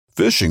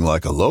Fishing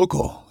like a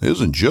local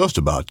isn't just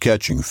about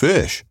catching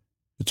fish.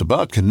 It's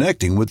about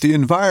connecting with the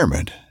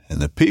environment and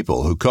the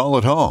people who call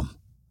it home.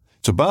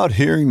 It's about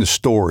hearing the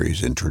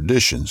stories and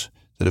traditions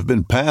that have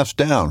been passed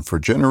down for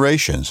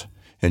generations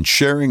and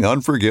sharing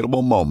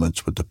unforgettable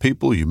moments with the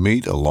people you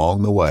meet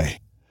along the way.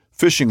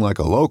 Fishing like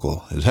a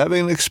local is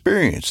having an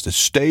experience that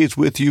stays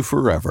with you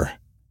forever.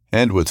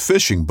 And with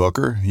Fishing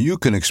Booker, you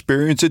can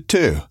experience it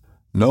too,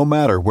 no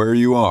matter where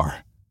you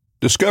are.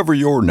 Discover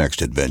your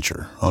next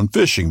adventure on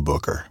Fishing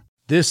Booker.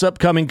 This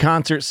upcoming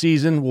concert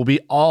season will be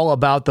all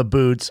about the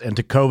boots, and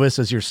Tecovas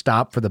is your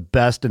stop for the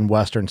best in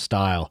Western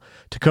style.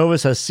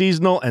 Tecovas has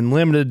seasonal and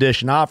limited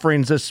edition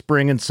offerings this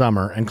spring and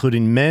summer,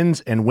 including men's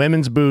and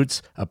women's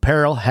boots,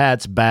 apparel,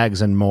 hats,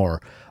 bags, and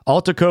more.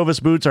 All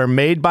Tecovas boots are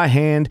made by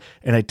hand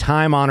in a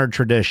time-honored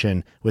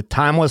tradition with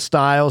timeless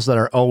styles that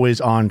are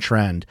always on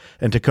trend.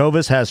 And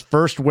Tecovas has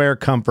first wear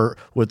comfort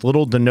with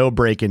little to no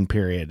break-in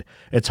period.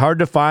 It's hard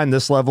to find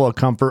this level of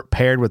comfort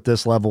paired with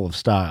this level of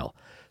style.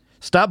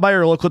 Stop by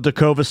your local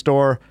Tecovas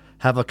store,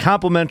 have a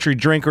complimentary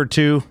drink or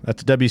two,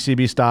 that's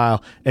WCB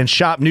style, and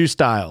shop new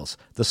styles.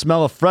 The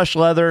smell of fresh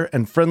leather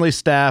and friendly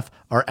staff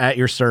are at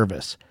your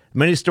service.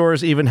 Many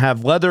stores even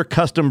have leather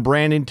custom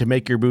branding to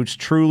make your boots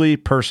truly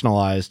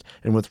personalized.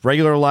 And with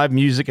regular live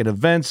music and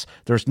events,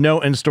 there's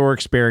no in-store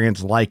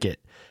experience like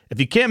it.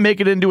 If you can't make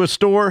it into a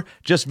store,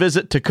 just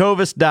visit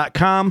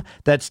tecovas.com.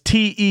 That's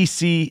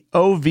TECOVAS.com.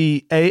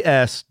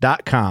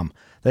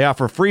 They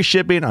offer free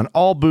shipping on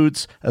all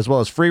boots, as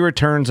well as free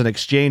returns and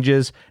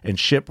exchanges, and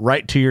ship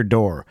right to your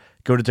door.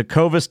 Go to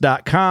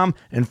tecovas.com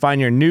and find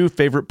your new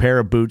favorite pair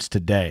of boots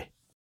today.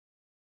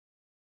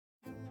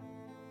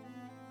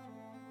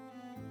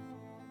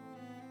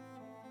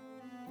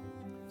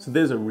 So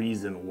there's a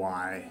reason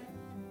why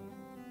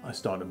I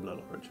started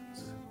Blood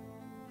Origins.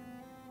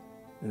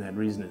 And that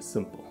reason is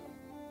simple.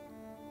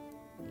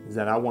 Is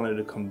that I wanted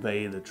to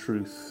convey the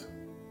truth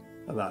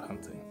about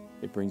hunting.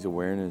 It brings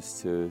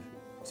awareness to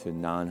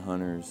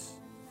non-hunters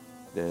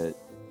that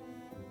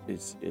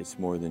it's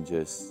more than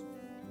just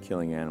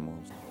killing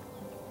animals.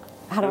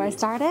 How do I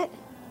start it?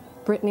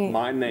 Brittany.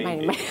 My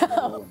name is...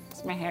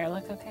 Does my hair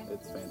look okay?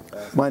 It's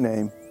fantastic. My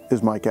name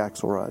is Mike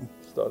Axelrod.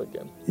 Start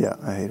again. Yeah,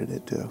 I hated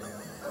it too.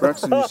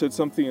 Braxton, you said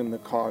something in the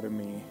car to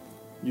me.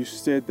 You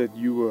said that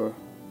you were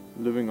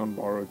living on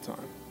borrowed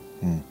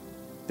time.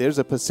 There's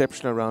a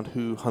perception around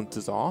who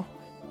hunters are,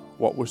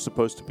 what we're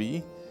supposed to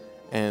be,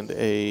 and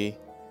a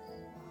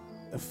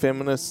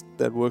feminist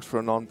that works for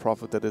a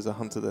non-profit that is a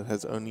hunter that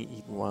has only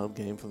eaten wild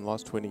game for the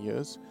last 20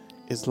 years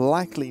is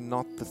likely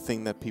not the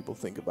thing that people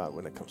think about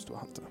when it comes to a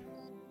hunter.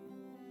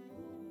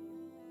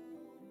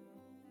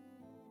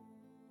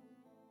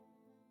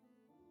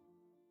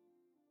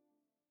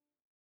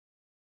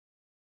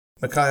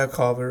 Mikiah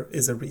Carver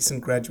is a recent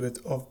graduate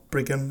of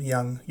Brigham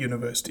Young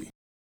University,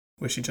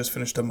 where she just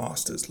finished a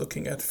master's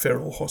looking at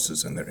feral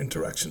horses and their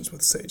interactions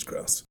with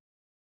sage-grouse.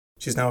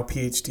 She's now a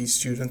PhD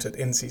student at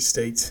NC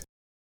State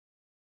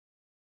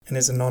and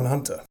is a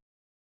non-hunter.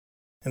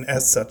 And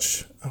as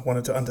such, I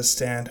wanted to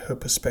understand her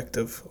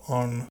perspective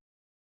on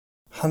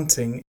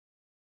hunting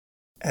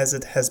as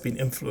it has been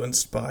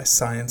influenced by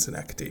science and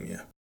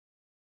academia.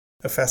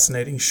 A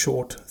fascinating,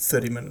 short,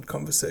 30-minute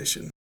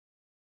conversation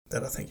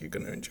that I think you're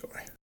going to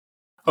enjoy.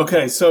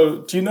 Okay,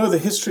 so do you know the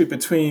history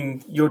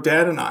between your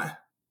dad and I?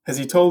 Has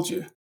he told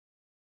you?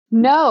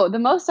 No, the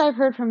most I've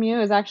heard from you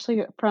is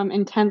actually from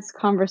intense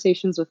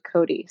conversations with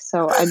Cody.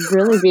 So I'd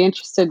really be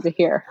interested to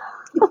hear.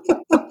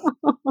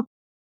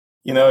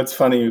 You know, it's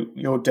funny.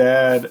 Your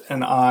dad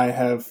and I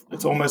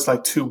it's almost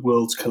like two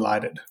worlds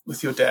collided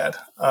with your dad.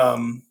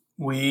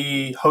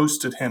 We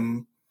hosted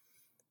him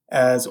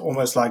as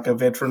almost like a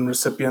veteran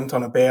recipient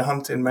on a bear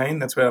hunt in Maine.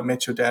 That's where I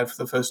met your dad for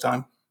the first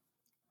time.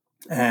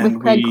 And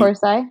with Craig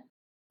Corsai?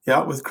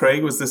 Yeah, with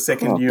Craig. It was the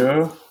second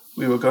year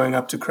we were going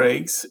up to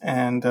Craig's.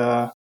 And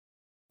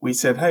we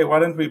said, hey, why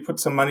don't we put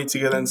some money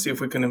together and see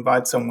if we can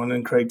invite someone?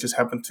 And Craig just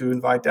happened to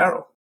invite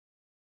Daryl.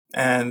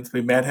 And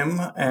we met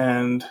him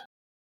and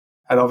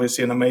had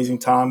obviously an amazing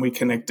time. We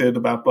connected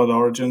about Blood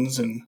Origins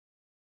and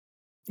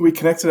we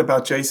connected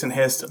about Jason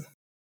Hairston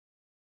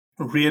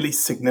really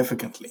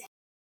significantly.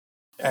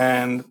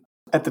 And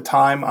at the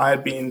time, I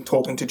had been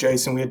talking to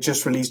Jason. We had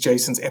just released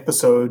Jason's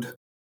episode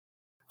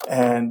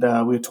and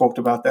we had talked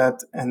about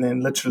that. And then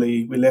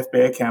literally we left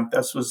bear camp.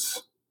 That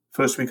was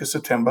first week of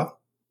September.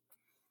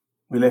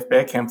 We left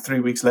bear camp 3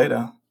 weeks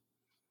later.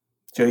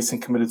 Jason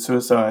committed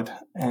suicide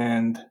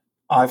and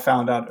I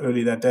found out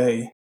early that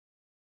day.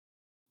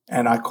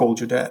 And I called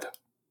your dad.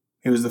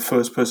 He was the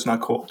first person I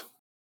called.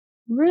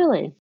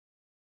 Really?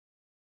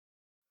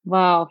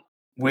 Wow.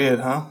 Weird,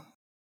 huh?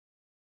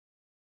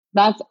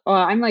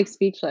 I'm like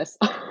speechless.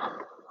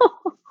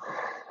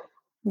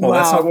 Well,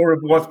 that's not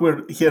what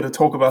we're here to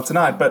talk about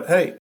tonight. But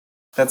hey,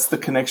 that's the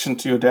connection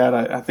to your dad.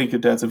 I think your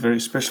dad's a very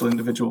special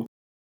individual.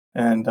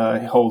 And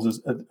he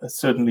holds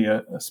certainly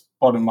a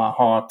spot in my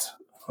heart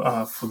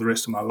for the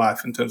rest of my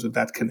life in terms of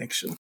that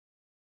connection.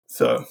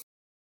 So...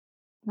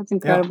 That's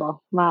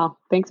incredible. Yeah. Wow.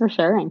 Thanks for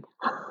sharing.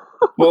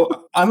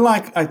 Well, I've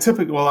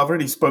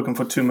already spoken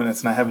for 2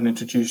 minutes and I haven't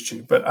introduced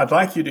you, but I'd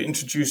like you to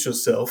introduce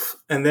yourself.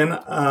 And then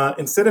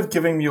instead of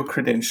giving me your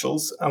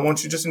credentials, I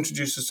want you to just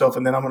introduce yourself.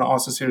 And then I'm going to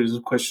ask a series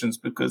of questions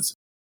because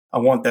I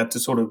want that to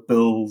sort of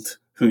build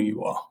who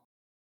you are.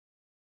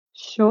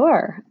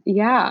 Sure.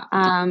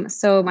 Yeah.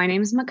 So my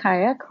name is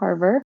Mikiah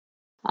Carver.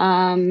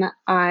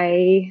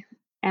 I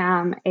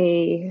am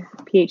a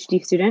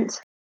PhD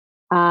student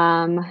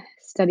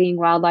studying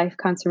wildlife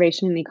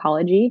conservation and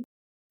ecology.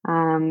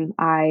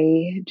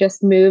 I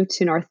just moved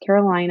to North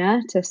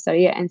Carolina to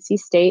study at NC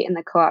State in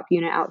the co-op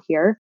unit out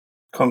here.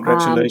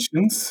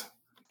 Congratulations.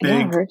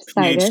 Yeah, Big we're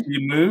excited.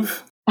 PhD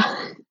move.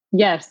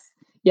 Yes.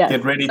 Yes.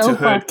 Get ready So to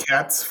far. herd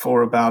cats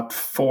for about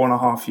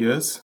 4.5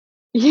 years.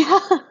 Yeah.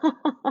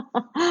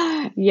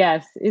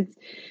 Yes.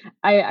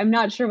 I'm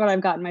not sure what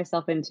I've gotten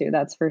myself into,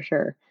 that's for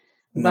sure.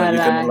 No, But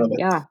you're going to love it.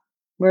 yeah,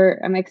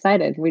 I'm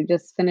excited. We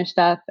just finished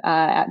up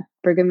at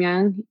Brigham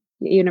Young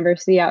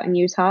University out in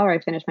Utah, where I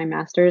finished my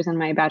master's and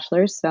my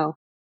bachelor's. So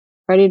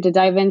ready to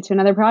dive into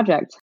another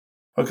project.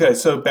 Okay,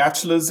 so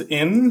bachelor's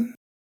in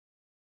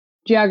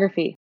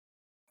Geography.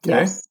 Okay.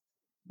 Yes.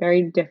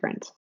 Very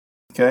different.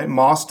 Okay,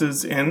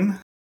 master's in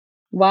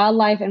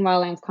Wildlife and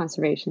Wildlands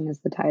Conservation is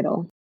the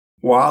title.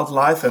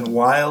 Wildlife and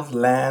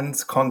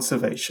Wildlands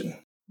Conservation.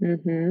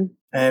 Mm-hmm.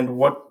 And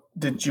what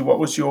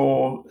was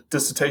your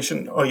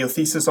dissertation or your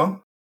thesis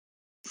on?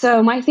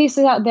 So my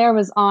thesis out there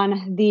was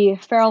on the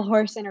feral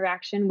horse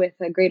interaction with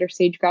a greater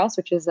sage grouse,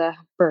 which is a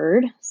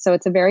bird. So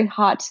it's a very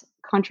hot,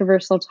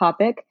 controversial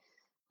topic.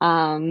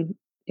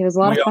 It was a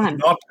lot of fun. We are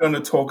not going to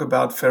talk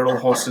about feral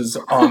horses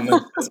on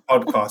this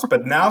podcast,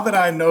 but now that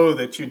I know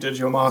that you did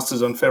your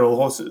master's on feral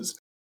horses,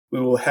 we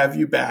will have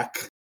you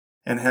back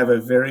and have a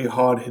very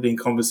hard-hitting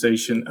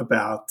conversation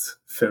about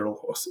feral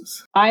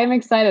horses. I am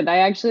excited. I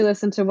actually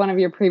listened to one of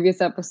your previous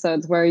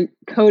episodes where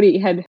Cody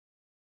had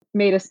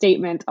made a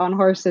statement on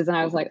horses, and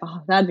I was like,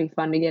 oh, that'd be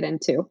fun to get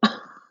into.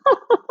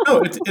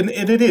 No,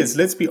 it is.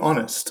 Let's be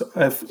honest.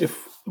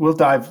 If we'll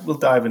dive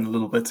in a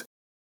little bit.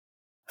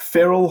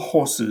 Feral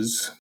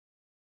horses,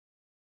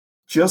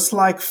 just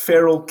like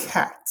feral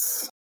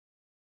cats,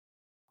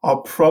 are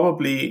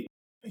probably,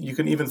 you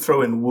can even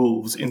throw in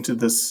wolves into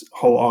this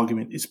whole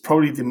argument, is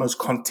probably the most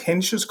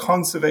contentious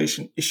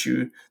conservation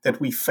issue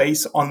that we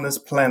face on this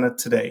planet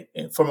today.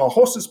 From a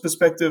horse's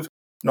perspective,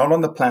 not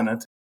on the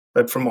planet,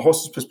 but from a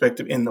horse's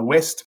perspective in the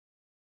West,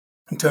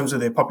 in terms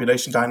of their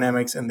population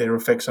dynamics and their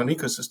effects on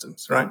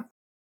ecosystems, right?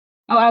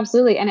 Oh,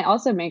 absolutely. And it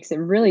also makes it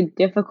really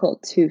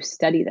difficult to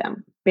study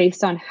them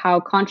based on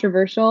how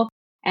controversial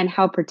and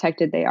how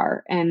protected they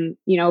are. And,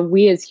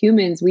 we as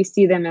humans, we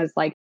see them as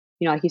like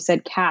you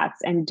said, cats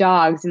and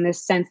dogs in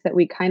this sense that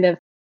we kind of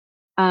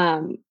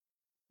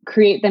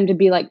create them to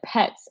be like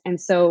pets.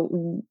 And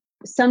so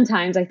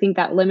sometimes I think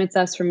that limits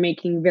us from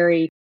making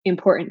very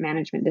important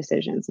management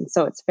decisions. And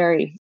so it's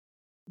very,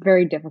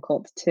 very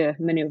difficult to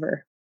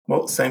maneuver.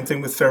 Well, same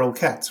thing with feral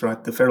cats,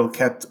 right? The feral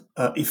cat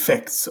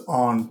effects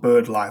on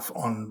bird life,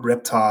 on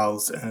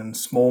reptiles and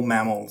small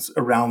mammals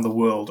around the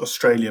world,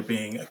 Australia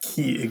being a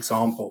key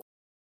example.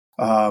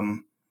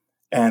 And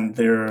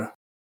the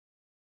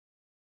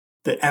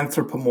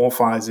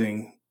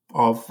anthropomorphizing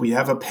of, we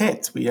have a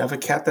pet, we have a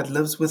cat that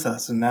lives with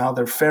us, and now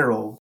they're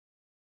feral.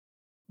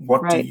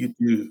 What Right. do you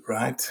do,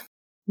 right?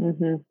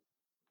 Mm-hmm.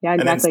 Yeah,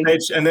 exactly.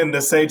 And then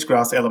the sage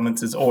grouse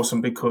element is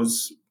awesome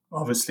because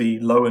obviously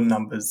low in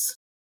numbers,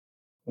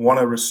 want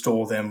to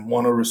restore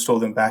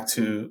them back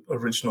to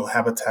original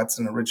habitats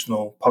and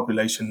original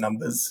population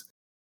numbers.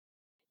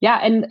 Yeah,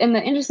 and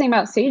the interesting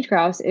about sage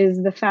grouse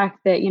is the fact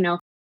that,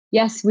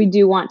 yes, we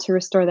do want to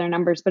restore their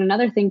numbers, but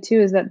another thing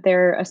too is that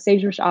they're a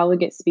sagebrush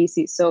obligate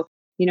species. So,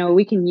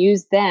 we can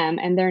use them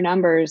and their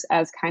numbers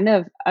as kind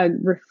of a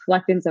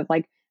reflectance of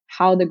like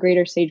how the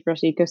greater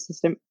sagebrush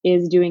ecosystem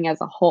is doing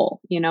as a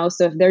whole,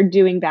 So if they're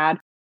doing bad,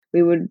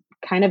 we would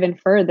kind of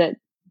infer that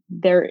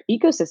their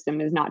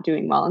ecosystem is not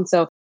doing well. And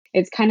so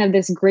it's kind of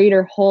this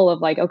greater whole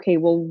of like, okay,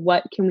 well,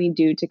 what can we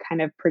do to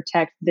kind of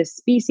protect this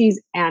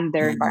species and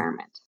their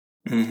environment?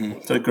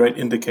 Mm-hmm. So a great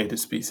indicator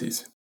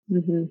species.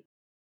 Mm-hmm.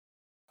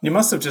 You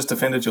must have just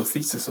defended your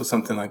thesis or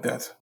something like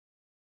that.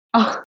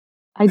 Oh,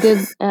 I did,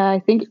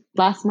 I think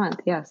last month,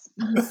 yes.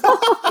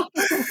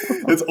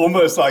 It's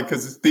almost like,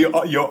 because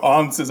your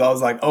answers, I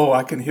was like, oh,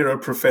 I can hear a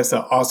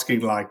professor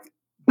asking like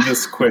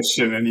this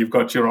question and you've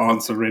got your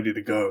answer ready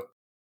to go.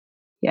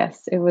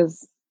 Yes, it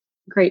was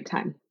great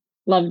time.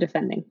 Love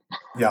defending.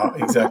 Yeah,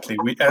 exactly.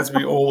 As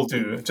we all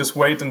do. Just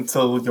wait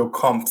until your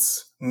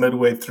comps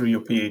midway through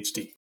your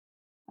PhD.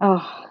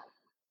 Oh,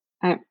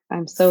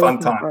 I'm so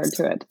looking forward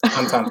to it.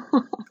 Fun times.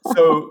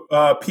 So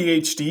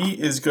PhD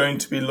is going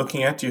to be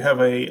looking at, do you have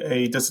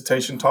a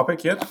dissertation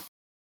topic yet?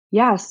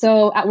 Yeah,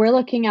 so we're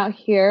looking out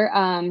here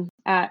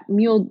at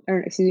white-tailed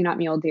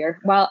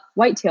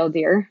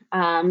deer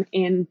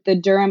in the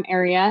Durham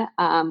area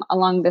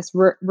along this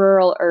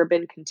rural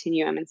urban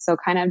continuum. And so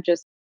kind of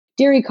just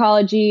deer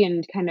ecology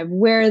and kind of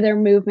where their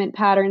movement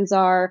patterns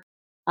are,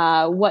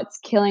 what's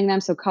killing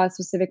them, so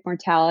cause-specific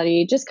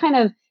mortality, just kind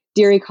of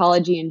deer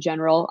ecology in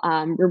general.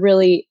 We're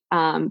really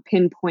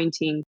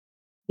pinpointing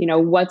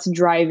what's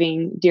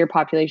driving deer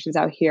populations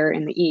out here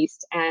in the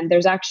East. And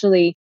there's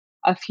actually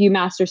a few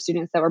master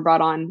students that were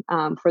brought on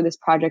for this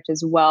project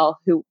as well,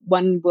 who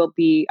one will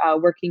be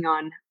working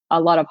on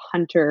a lot of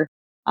hunter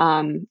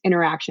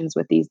interactions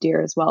with these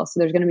deer as well. So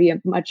there's going to be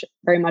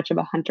very much of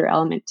a hunter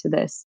element to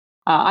this.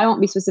 I won't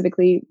be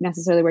specifically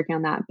necessarily working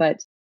on that, but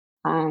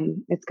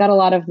it's got a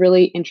lot of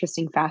really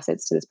interesting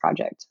facets to this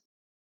project.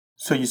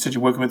 So you said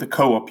you're working with the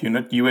co-op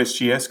unit,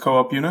 USGS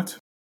co-op unit?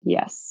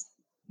 Yes.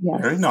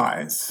 Very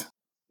nice.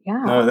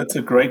 Yeah. No, that's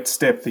a great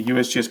step. The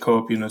USGS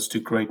co-op units do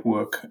great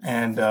work.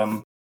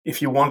 And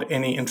if you want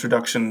any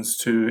introductions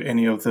to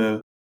any of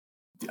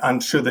I'm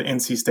sure the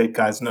NC State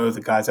guys know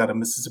the guys out of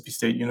Mississippi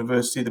State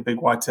University, the Big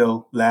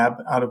Whitetail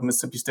Lab out of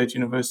Mississippi State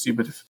University.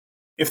 But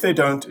if they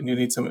don't and you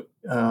need some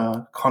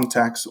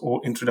contacts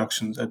or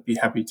introductions, I'd be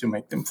happy to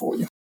make them for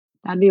you.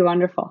 That'd be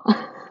wonderful.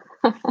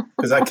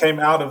 Because I came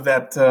out of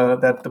that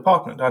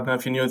department. I don't know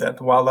if you knew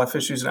that. Wildlife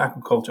Fisheries and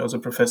Aquaculture. I was a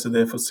professor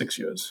there for 6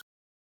 years.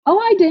 Oh,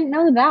 I didn't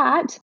know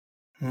that.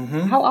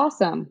 Mm-hmm. How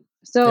awesome!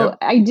 So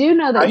I do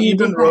know that I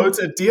even wrote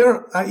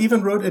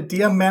a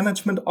deer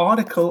management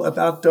article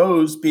about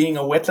does, being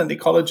a wetland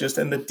ecologist,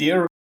 and the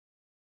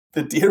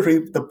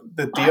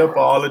deer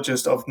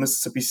biologist of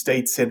Mississippi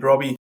State said,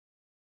 "Robbie,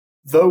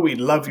 though we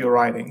love your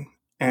writing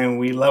and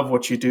we love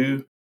what you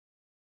do,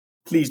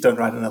 please don't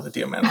write another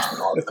deer management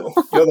article.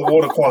 You're the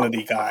water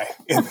quality guy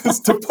in this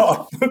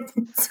department."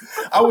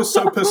 I was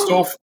so pissed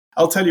off.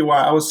 I'll tell you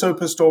why. I was so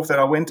pissed off that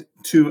I went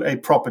to a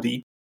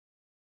property.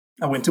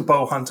 I went to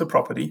bow hunter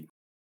property,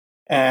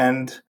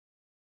 and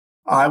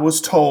I was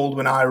told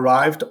when I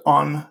arrived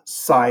on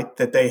site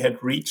that they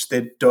had reached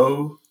their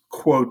doe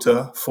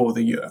quota for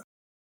the year.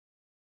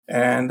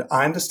 And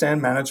I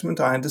understand management.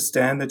 I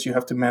understand that you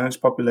have to manage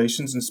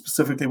populations, and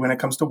specifically when it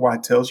comes to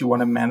whitetails, you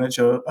want to manage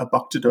a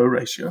buck-to-doe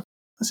ratio.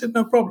 I said,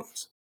 no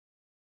problems.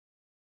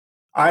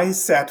 I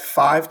sat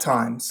 5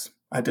 times.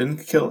 I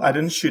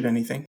didn't shoot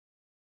anything.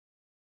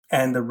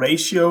 And the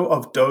ratio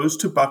of does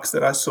to bucks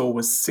that I saw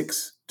was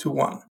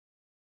 6-1.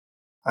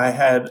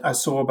 I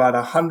saw about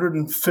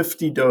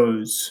 150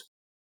 does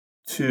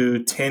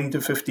to 10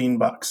 to 15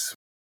 bucks.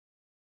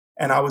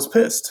 And I was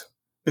pissed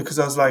because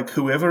I was like,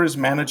 whoever is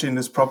managing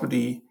this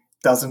property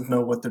doesn't know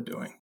what they're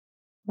doing.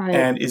 Right.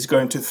 And is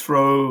going to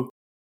throw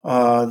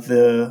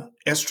the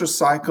estrus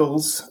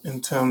cycles in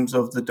terms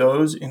of the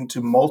does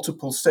into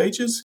multiple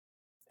stages,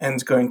 and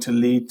is going to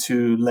lead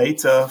to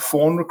later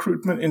fawn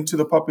recruitment into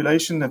the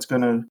population. That's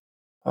going to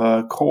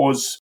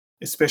cause,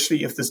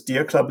 especially if this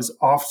deer club is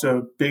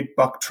after big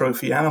buck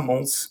trophy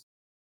animals,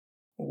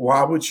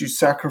 why would you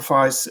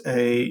sacrifice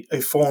a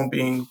fawn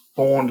being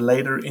born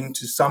later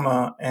into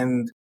summer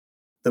and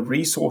the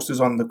resources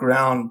on the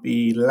ground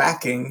be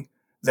lacking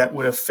that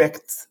would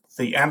affect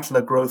the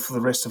antler growth for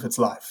the rest of its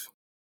life?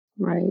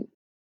 Right.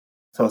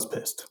 So I was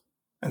pissed.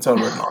 And so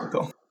I wrote an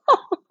article.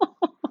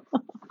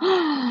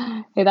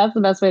 Hey, that's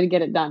the best way to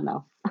get it done,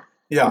 though.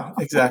 Yeah,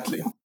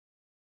 exactly.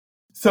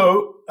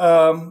 So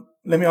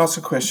let me ask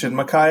a question.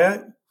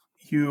 Mikiah,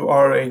 you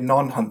are a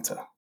non-hunter.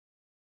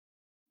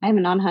 I'm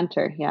a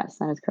non-hunter. Yes,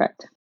 that is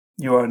correct.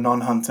 You are a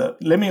non-hunter.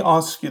 Let me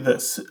ask you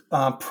this.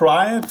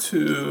 Prior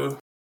to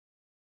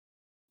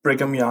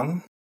Brigham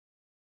Young,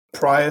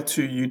 prior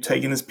to you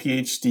taking this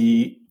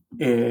PhD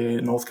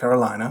in North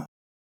Carolina,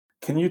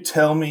 can you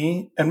tell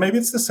me, and maybe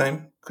it's the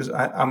same because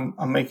I don't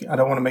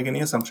want to make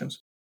any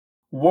assumptions.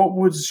 What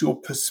was your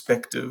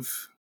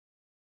perspective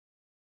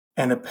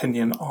and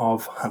opinion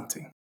of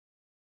hunting?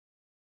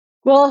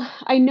 Well,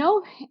 I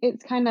know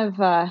it's kind of,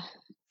 I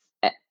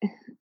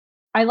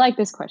like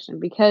this question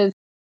because,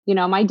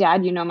 my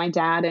dad,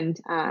 and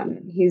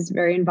he's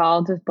very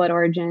involved with Blood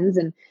Origins,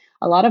 and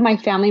a lot of my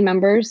family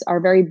members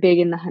are very big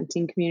in the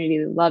hunting community.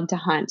 They love to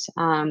hunt.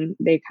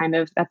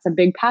 That's a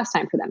big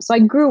pastime for them. So I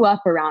grew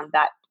up around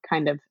that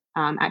kind of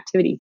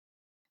activity.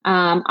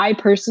 I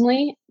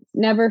personally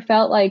never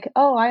felt like,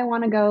 oh, I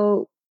want to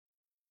go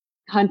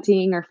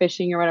hunting or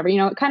fishing or whatever.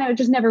 It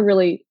just never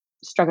really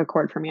struck a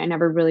chord for me. I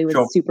never really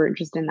was super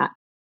interested in that.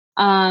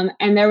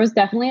 And there was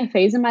definitely a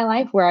phase in my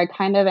life where I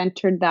kind of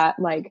entered that,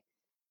 like,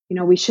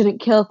 we shouldn't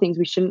kill things.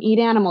 We shouldn't eat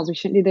animals. We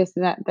shouldn't do this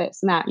and that,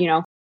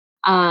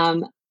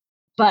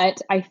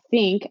 But I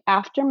think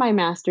after my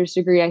master's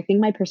degree, I think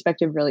my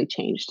perspective really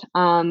changed.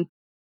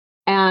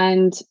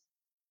 And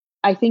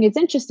I think it's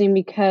interesting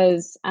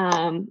because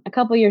a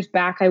couple years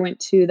back, I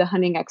went to the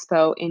hunting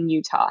expo in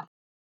Utah.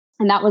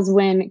 And that was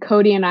when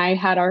Cody and I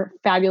had our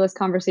fabulous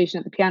conversation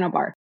at the piano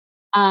bar.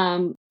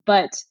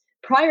 But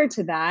prior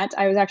to that,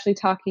 I was actually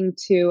talking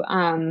to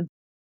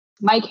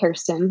Mike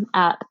Hairston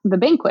at the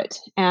banquet.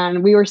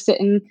 And we were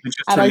sitting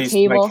at our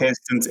table. Mike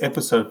Hairston's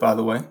episode, by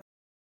the way.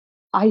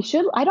 I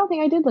don't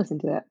think I did listen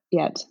to that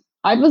yet.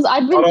 I've been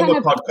not on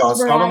the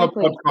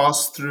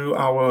podcast through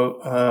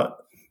our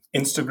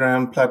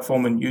Instagram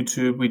platform and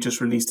YouTube. We just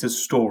released his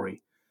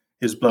story,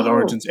 his Blood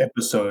Origins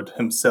episode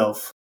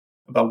himself,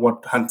 about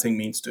what hunting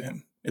means to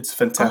him. It's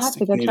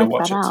fantastic. You need to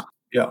watch it.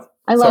 Yeah.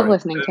 I love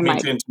listening to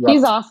Mike.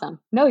 He's awesome.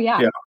 No,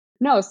 yeah.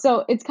 No,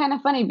 so it's kind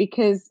of funny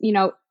because,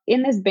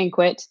 in this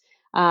banquet,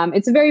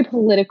 it's a very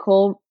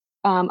political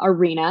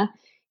arena.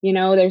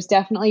 There's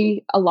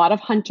definitely a lot of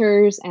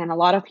hunters and a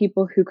lot of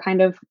people who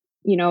kind of,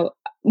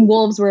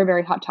 wolves were a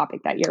very hot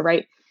topic that year,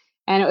 right?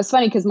 And it was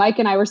funny because Mike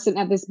and I were sitting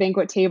at this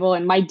banquet table,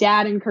 and my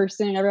dad and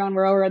Kirsten and everyone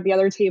were over at the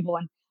other table,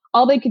 and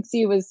all they could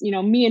see was,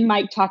 me and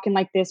Mike talking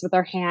like this with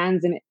our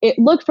hands, and it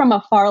looked from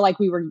afar like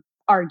we were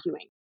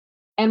arguing.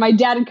 And my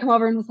dad had come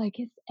over and was like,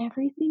 "Is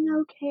everything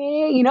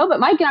okay?" But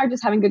Mike and I are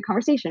just having good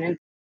conversation. And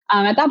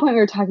at that point, we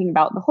were talking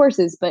about the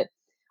horses, but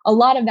a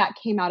lot of that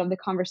came out of the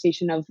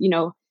conversation of,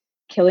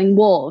 killing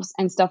wolves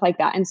and stuff like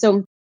that. And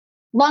so,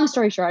 long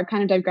story short, I've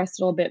kind of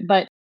digressed a little bit,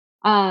 but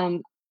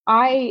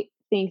I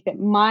think that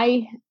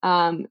my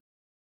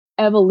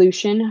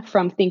evolution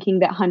from thinking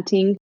that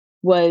hunting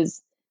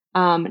was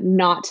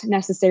not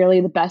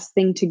necessarily the best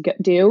thing to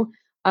do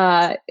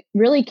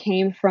really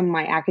came from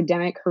my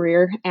academic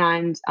career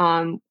and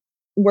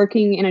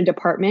working in a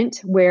department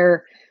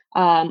where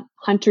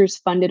hunters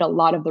funded a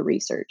lot of the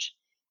research.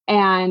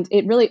 And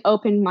it really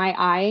opened my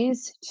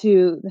eyes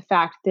to the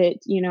fact that,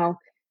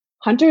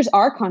 hunters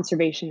are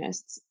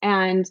conservationists.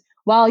 And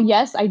while,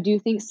 yes, I do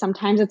think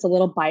sometimes it's a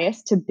little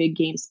biased to big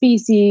game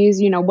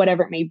species,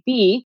 whatever it may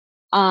be.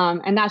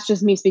 And that's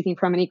just me speaking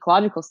from an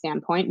ecological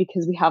standpoint,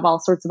 because we have all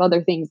sorts of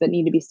other things that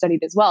need to be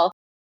studied as well.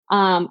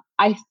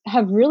 I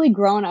have really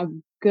grown a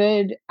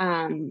good,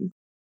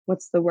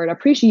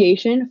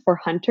 appreciation for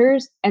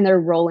hunters and their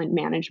role in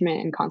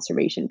management and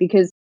conservation,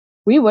 because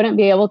we wouldn't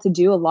be able to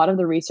do a lot of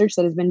the research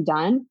that has been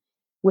done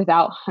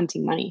without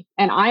hunting money.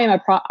 And I am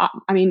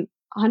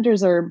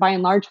hunters are by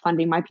and large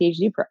funding my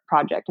PhD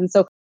project. And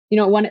so,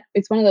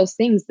 it's one of those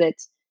things that,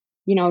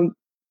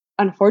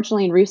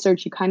 unfortunately in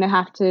research, you kind of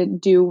have to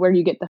do where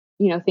you get the,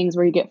 things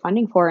where you get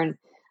funding for. And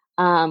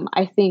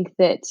I think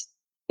that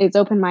it's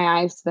opened my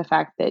eyes to the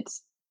fact that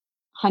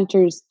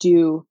hunters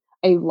do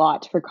a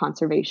lot for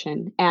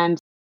conservation. And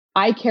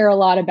I care a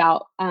lot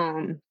about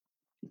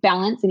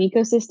balance in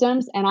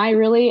ecosystems. And I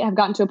really have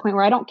gotten to a point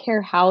where I don't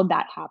care how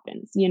that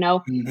happens.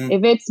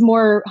 If it's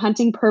more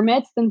hunting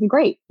permits, then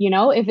great.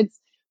 If it's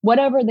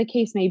whatever the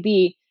case may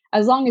be,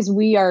 as long as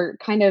we are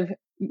kind of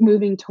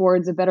moving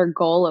towards a better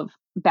goal of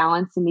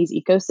balance in these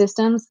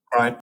ecosystems,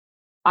 right?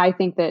 I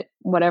think that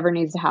whatever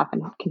needs to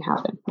happen can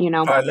happen.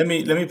 All right, let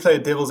me play a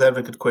devil's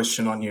advocate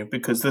question on you,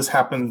 because this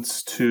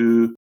happens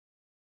to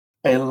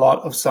a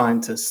lot of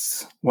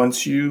scientists.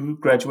 Once you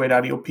graduate out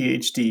of your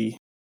PhD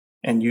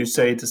and you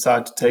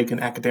decide to take an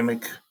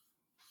academic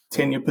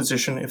tenure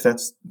position, if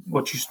that's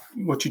what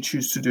you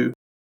choose to do,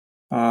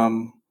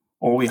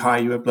 or we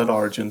hire you at Blood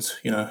Origins,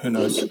 who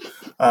knows.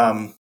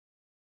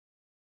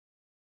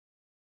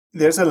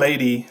 There's a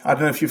lady, I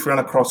don't know if you've run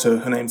across her.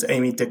 Her name's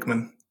Amy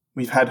Dickman.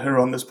 We've had her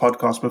on this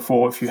podcast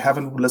before. If you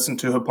haven't listened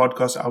to her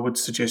podcast, I would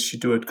suggest you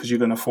do it, because you're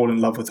going to fall in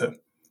love with her.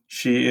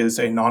 She is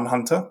a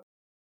non-hunter.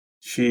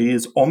 She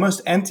is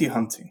almost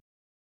anti-hunting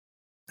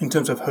in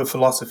terms of her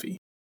philosophy,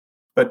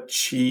 but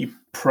she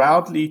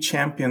proudly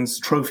champions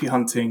trophy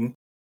hunting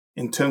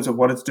in terms of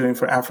what it's doing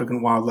for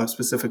African wildlife,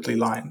 specifically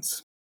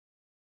lions.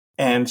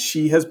 And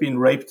she has been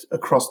raped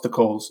across the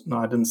coals. No,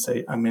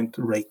 I meant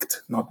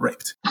raked, not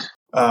raped.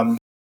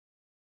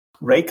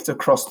 Raked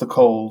across the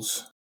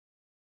coals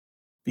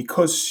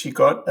because she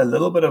got a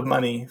little bit of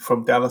money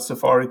from Dallas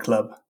Safari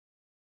Club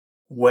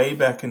way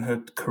back in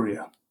her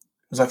career.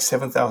 It was like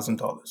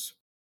 $7,000.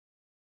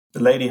 The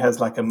lady has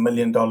like $1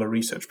 million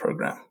research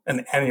program,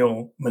 an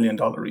annual $1 million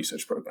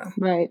research program.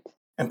 Right.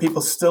 And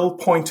people still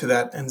point to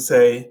that and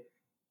say,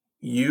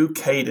 you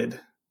catered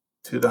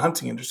to the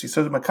hunting industry.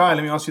 So, Mikiah,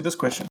 let me ask you this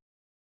question.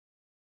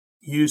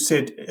 You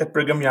said at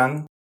Brigham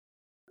Young,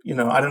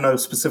 I don't know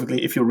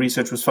specifically if your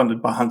research was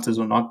funded by hunters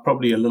or not.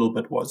 Probably a little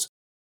bit was.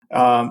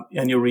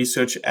 And your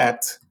research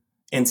at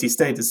NC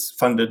State is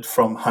funded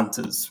from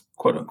hunters,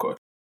 quote unquote.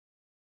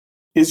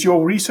 Is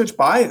your research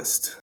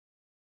biased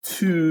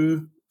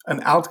to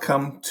an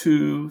outcome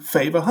to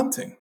favor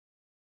hunting?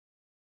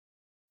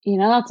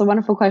 That's a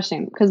wonderful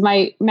question, because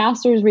my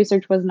master's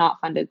research was not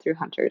funded through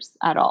hunters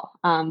at all.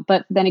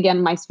 But then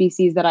again, my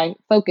species that I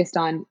focused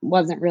on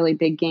wasn't really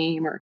big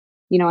game or,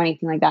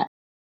 anything like that.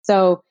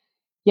 So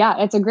yeah,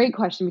 it's a great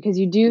question, because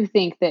you do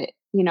think that,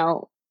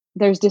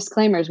 there's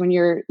disclaimers when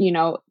you're,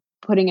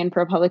 putting in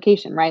for a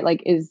publication, right?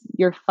 Like, is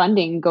your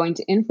funding going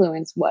to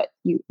influence what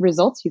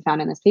results you found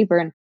in this paper?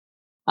 And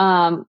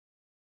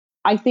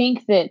I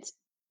think that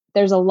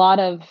there's a lot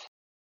of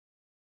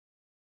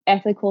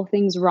ethical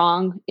things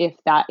wrong if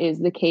that is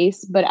the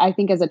case. But I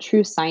think as a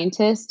true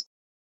scientist,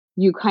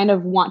 you kind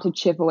of want to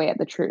chip away at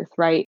the truth,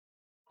 right?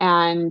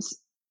 And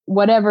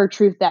whatever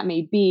truth that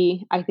may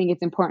be, I think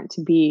it's important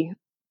to be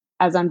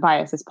as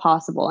unbiased as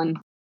possible. And,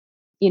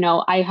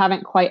 I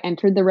haven't quite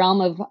entered the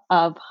realm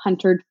of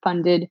hunter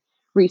funded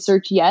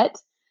research yet.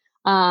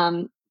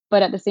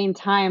 But at the same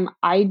time,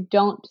 I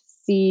don't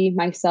see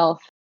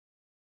myself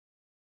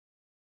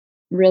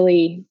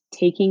really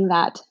taking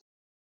that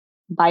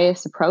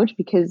biased approach,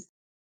 because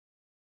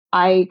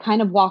I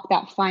kind of walk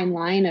that fine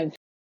line of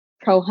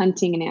pro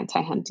hunting and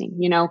anti hunting.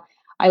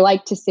 I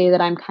like to say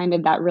that I'm kind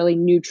of that really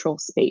neutral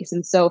space.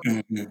 And so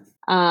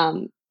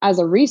as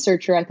a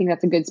researcher, I think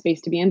that's a good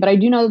space to be in. But I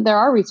do know that there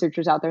are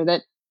researchers out there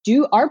that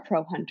are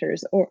pro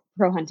hunters or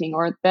pro hunting,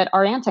 or that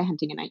are anti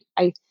hunting. And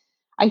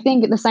I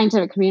think the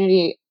scientific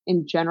community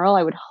in general,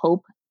 I would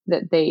hope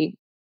that they,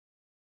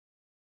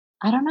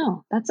 I don't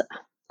know. That's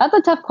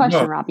a tough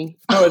question, Robbie.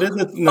 No, it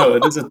isn't. No,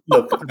 it isn't.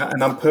 Look,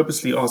 and I'm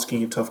purposely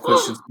asking you tough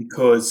questions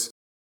because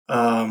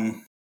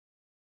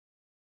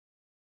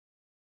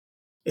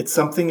it's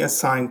something as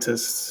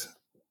scientists,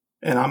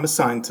 and I'm a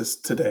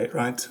scientist today,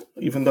 right?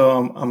 Even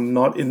though I'm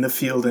not in the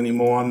field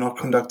anymore, I'm not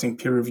conducting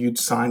peer-reviewed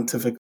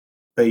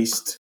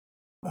scientific-based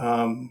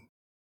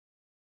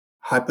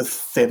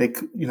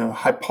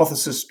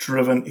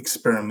hypothesis-driven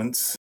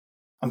experiments.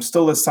 I'm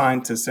still a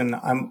scientist, and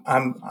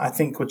I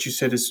think what you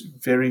said is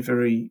very,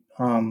 very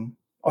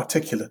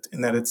articulate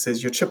in that it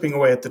says you're chipping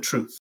away at the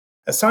truth.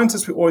 As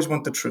scientists, we always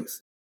want the truth,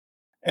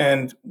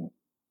 and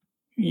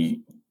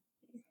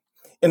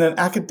in an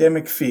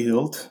academic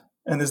field,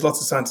 and there's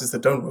lots of scientists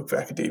that don't work for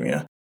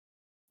academia,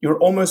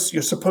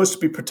 you're supposed to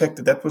be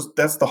protected.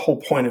 That's the whole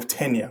point of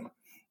tenure,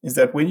 is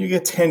that when you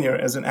get tenure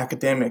as an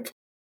academic,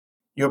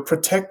 you're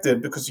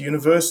protected because the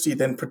university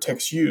then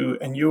protects you,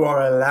 and you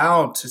are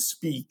allowed to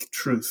speak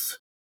truth,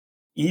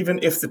 even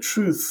if the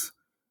truth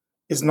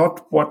is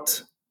not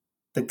what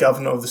the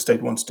governor of the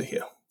state wants to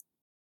hear.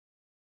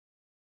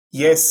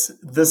 Yes,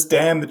 this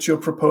dam that you're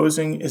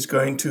proposing is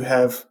going to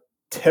have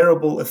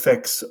terrible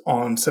effects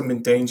on some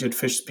endangered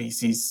fish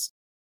species,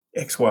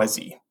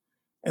 XYZ.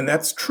 And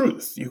that's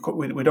truth.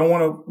 We don't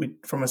want to,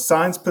 from a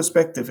science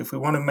perspective, if we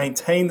want to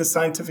maintain the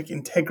scientific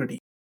integrity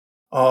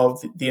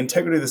of the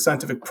integrity of the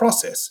scientific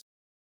process,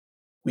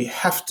 we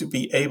have to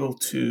be able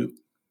to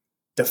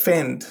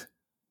defend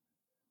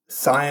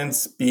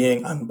science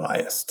being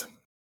unbiased.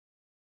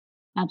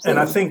 Absolutely. And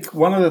I think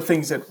one of the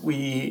things that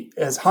we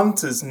as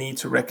hunters need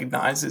to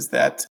recognize is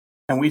that,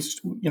 and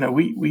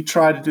we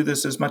try to do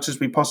this as much as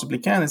we possibly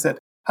can, is that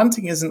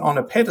hunting isn't on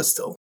a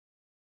pedestal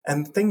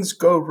and things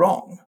go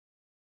wrong.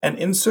 And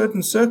in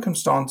certain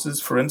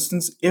circumstances, for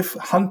instance, if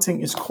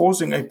hunting is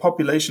causing a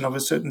population of a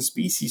certain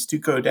species to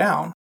go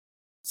down,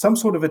 some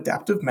sort of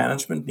adaptive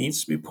management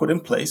needs to be put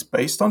in place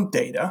based on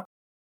data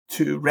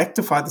to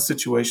rectify the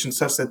situation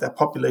such that that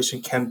population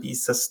can be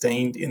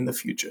sustained in the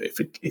future, if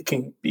it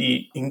can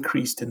be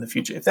increased in the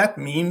future. If that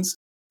means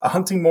a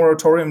hunting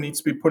moratorium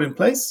needs to be put in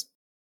place,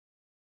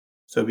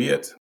 so be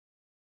it.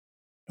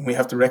 And we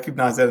have to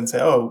recognize that and say,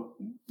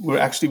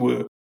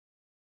 we're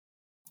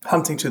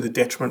hunting to the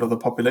detriment of the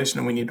population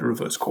and we need to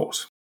reverse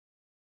course.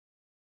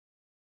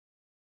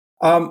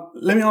 Let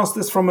me ask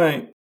this from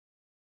a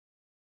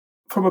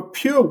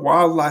pure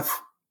wildlife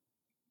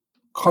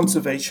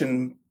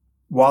conservation,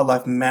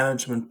 wildlife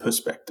management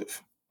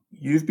perspective.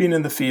 You've been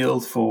in the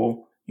field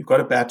you've got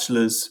a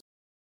bachelor's,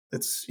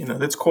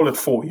 let's call it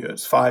 4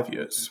 years, 5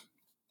 years.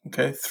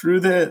 Okay, through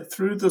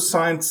the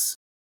science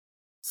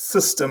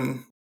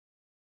system,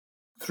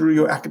 through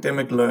your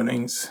academic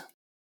learnings,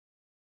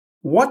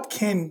 what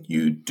can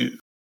you do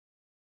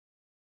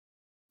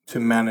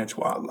to manage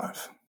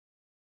wildlife?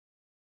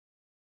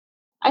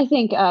 I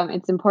think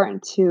it's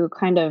important to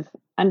kind of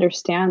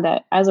understand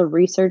that as a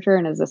researcher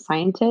and as a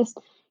scientist,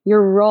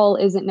 your role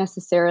isn't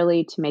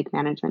necessarily to make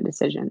management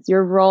decisions.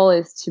 Your role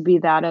is to be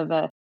that of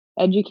a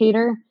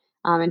educator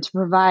and to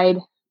provide,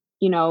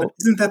 But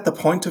isn't that the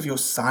point of your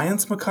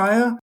science,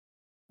 Mikiah?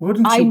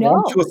 Wouldn't I you know,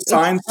 want your it's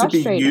science to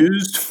be frustrating.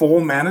 used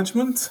for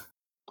management?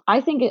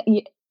 I think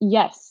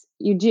yes,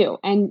 you do,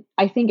 and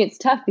I think it's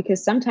tough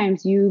because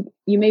sometimes you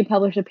may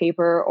publish a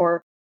paper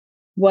or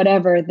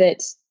whatever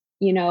that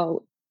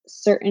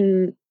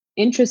certain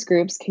interest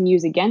groups can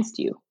use against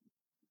you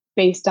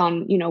based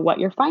on what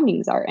your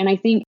findings are. And I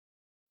think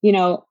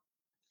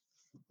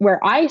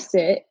where I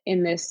sit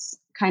in this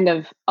kind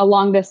of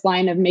along this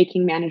line of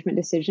making management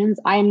decisions,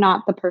 I am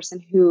not the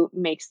person who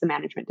makes the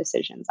management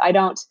decisions. I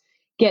don't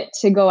get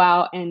to go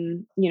out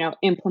and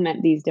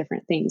implement these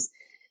different things.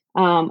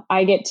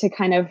 I get to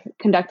kind of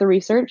conduct the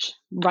research,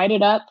 write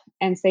it up,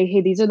 and say,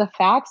 hey, these are the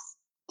facts.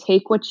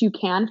 Take what you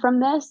can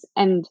from this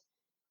and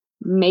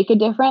make a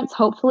difference.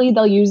 Hopefully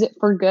they'll use it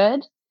for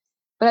good.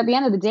 But at the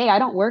end of the day, I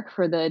don't work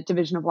for the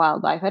Division of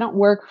Wildlife. I don't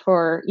work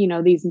for,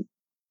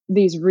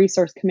 these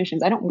resource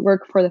commissions. I don't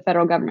work for the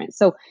federal government.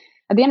 So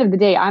at the end of the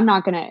day, I'm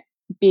not going to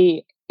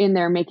be in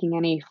there making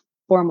any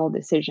formal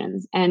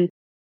decisions. And,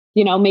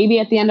 maybe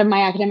at the end of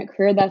my academic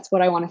career, that's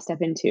what I want to step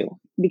into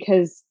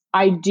because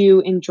I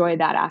do enjoy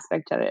that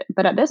aspect of it.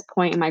 But at this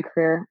point in my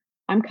career,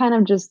 I'm kind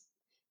of just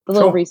the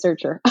little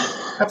researcher.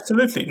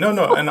 Absolutely.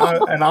 No. And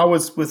I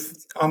was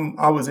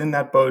in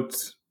that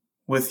boat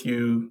with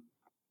you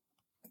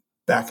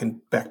back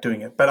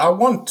doing it. But I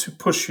want to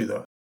push you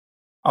though.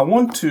 I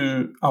want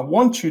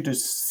you to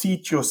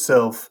seat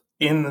yourself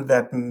in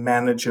that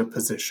manager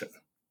position.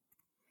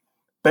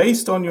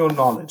 Based on your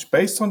knowledge,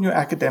 based on your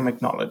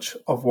academic knowledge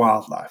of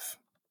wildlife,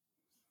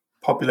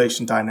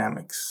 population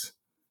dynamics,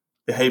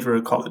 behavior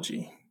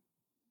ecology,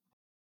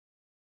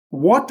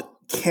 what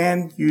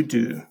can you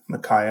do,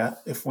 Mikiah,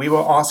 if we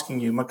were asking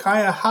you,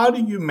 Mikiah, how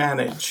do you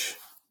manage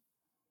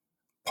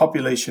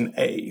population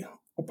A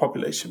or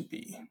population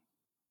B?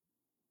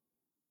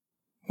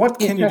 What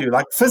can you do?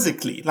 Like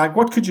physically, like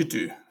what could you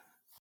do?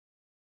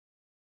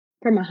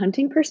 From a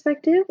hunting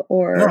perspective,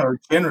 or No,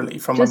 generally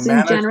from a just in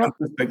general? management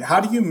perspective. How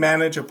do you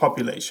manage a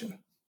population?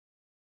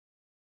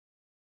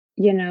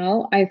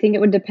 I think it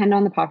would depend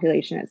on the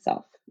population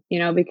itself,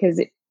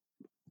 because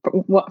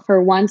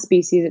for one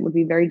species, it would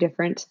be very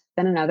different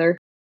than another.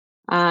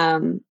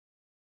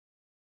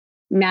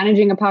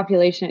 Managing a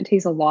population, it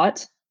takes a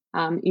lot.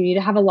 You need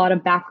to have a lot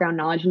of background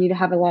knowledge. You need to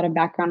have a lot of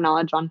background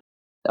knowledge on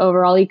the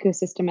overall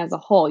ecosystem as a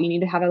whole. You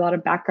need to have a lot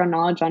of background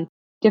knowledge on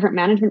different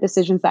management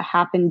decisions that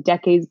happened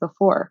decades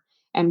before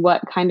and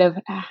what kind of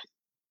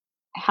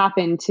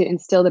happened to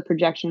instill the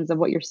projections of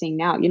what you're seeing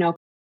now.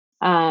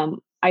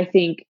 I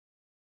think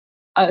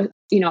a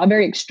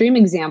very extreme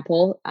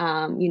example,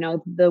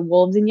 the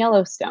wolves in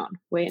Yellowstone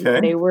when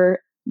they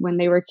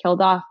were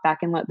killed off back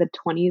in the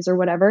 20s or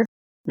whatever.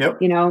 Yep.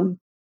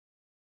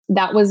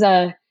 That was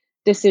a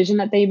decision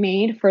that they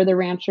made for the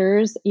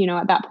ranchers,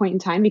 at that point in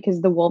time,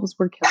 because the wolves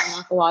were killing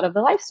off a lot of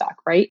the livestock,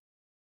 right?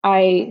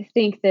 I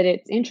think that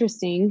it's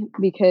interesting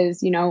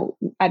because,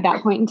 at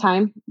that point in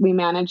time, we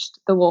managed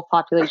the wolf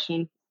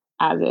population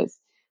as is.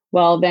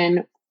 Well,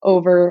 then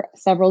over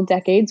several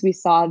decades, we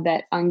saw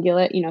that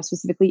ungulate,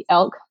 specifically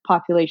elk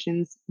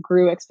populations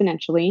grew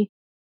exponentially.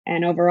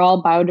 And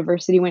overall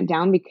biodiversity went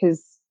down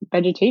because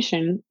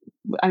vegetation,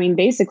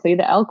 basically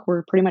the elk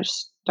were pretty much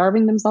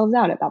starving themselves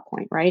out at that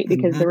point, right?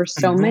 Because there were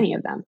so many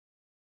of them.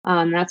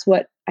 That's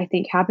what I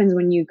think happens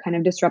when you kind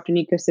of disrupt an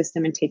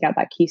ecosystem and take out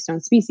that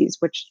keystone species,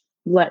 which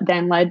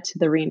then led to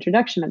the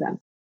reintroduction of them.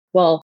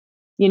 Well,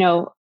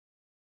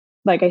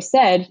 like I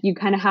said, you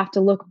kind of have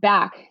to look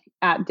back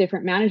at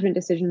different management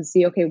decisions,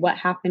 see, okay, what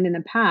happened in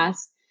the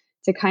past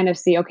to kind of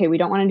see, okay, we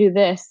don't want to do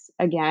this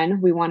again.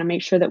 We want to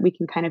make sure that we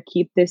can kind of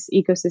keep this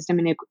ecosystem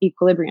in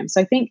equilibrium.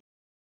 So I think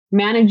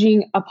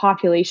managing a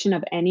population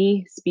of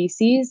any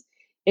species,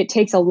 it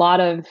takes a lot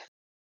of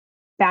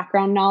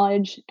background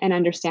knowledge and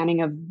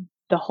understanding of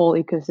the whole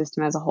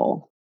ecosystem as a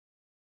whole.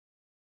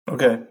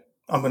 Okay.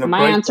 Am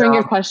I answering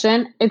your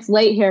question? It's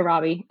late here,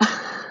 Robbie.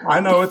 I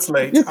know it's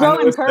late. You're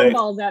throwing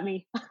curveballs at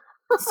me.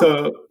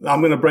 So I'm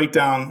going to break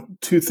down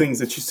two things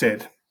that you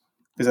said,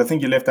 because I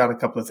think you left out a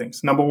couple of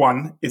things. Number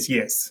one is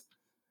yes.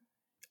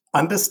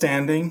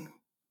 Understanding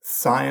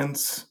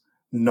science,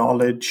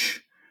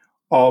 knowledge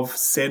of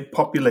said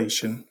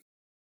population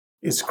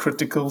is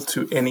critical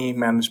to any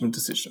management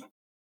decision.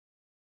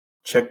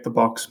 Check the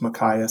box.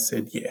 Mikiah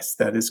said yes,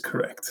 that is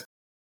correct.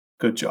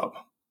 Good job.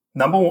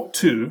 Number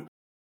two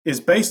is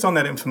based on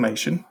that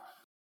information,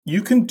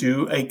 you can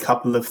do a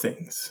couple of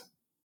things.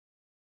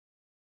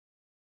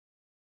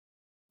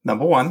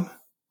 Number one,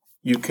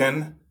 you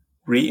can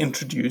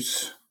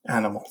reintroduce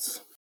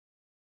animals.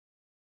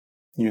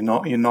 You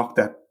knock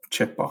that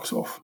checkbox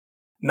off.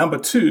 Number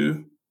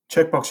two,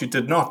 checkbox you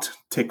did not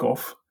tick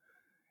off,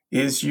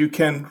 is you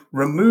can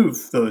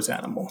remove those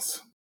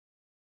animals.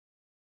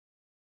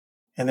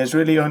 And there's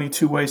really only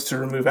two ways to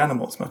remove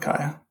animals,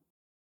 Mikiah.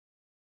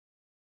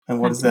 And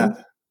what is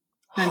that?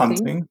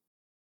 Hunting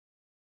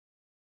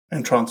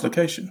and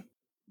translocation.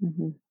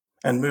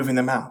 And moving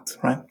them out,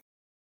 right?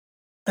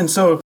 And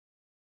so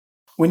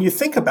when you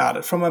think about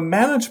it from a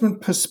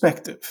management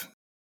perspective,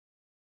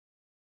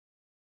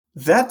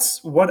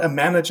 that's what a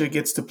manager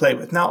gets to play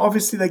with. Now,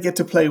 obviously, they get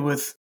to play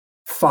with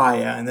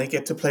fire and they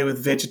get to play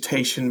with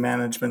vegetation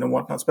management and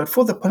whatnot. But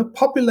for the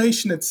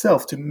population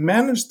itself, to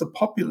manage the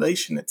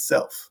population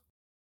itself,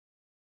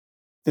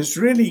 there's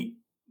really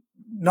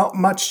not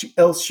much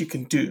else you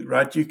can do,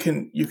 right? You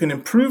can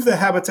improve the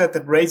habitat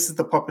that raises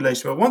the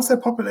population. But once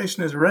that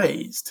population is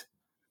raised,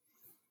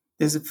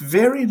 there's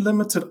very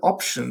limited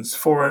options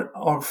for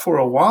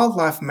a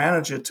wildlife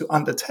manager to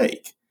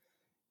undertake.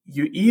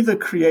 You either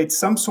create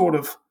some sort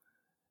of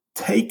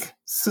take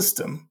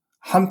system,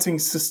 hunting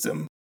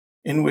system,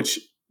 in which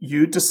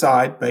you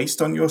decide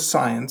based on your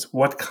science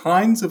what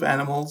kinds of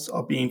animals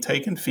are being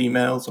taken,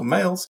 females or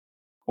males,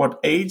 what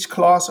age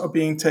class are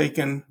being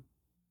taken,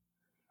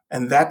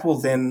 and that will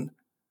then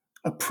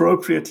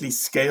appropriately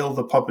scale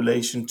the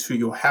population to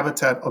your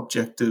habitat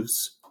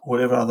objectives,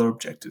 whatever other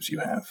objectives you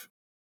have.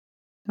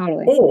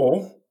 Totally.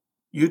 Or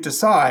you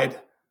decide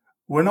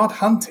we're not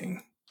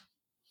hunting,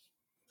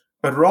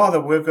 but rather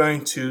we're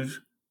going to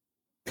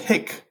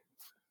pick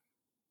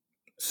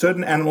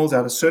certain animals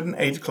out of certain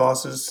age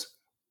classes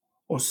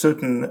or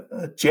certain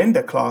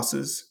gender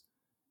classes,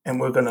 and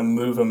we're going to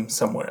move them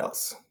somewhere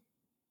else.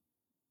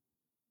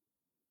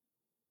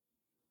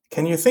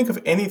 Can you think of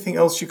anything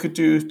else you could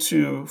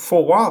do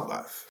for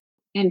wildlife?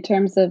 In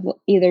terms of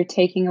either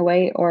taking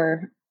away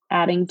or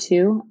adding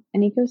to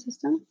an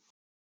ecosystem?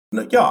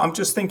 No, yeah, I'm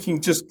just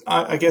thinking.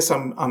 I guess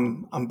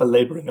I'm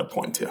belaboring a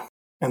point here,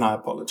 and I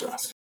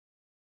apologize.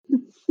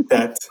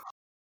 That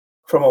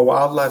from a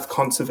wildlife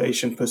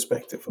conservation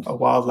perspective, a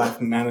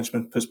wildlife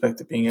management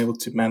perspective, being able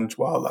to manage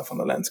wildlife on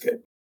the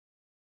landscape,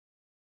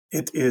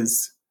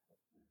 there's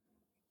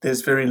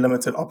very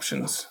limited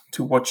options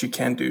to what you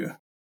can do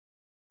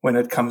when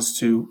it comes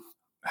to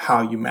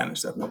how you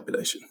manage that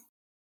population.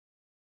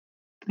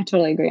 I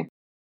totally agree.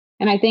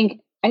 And I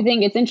think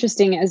it's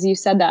interesting as you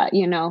said that,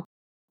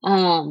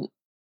 Because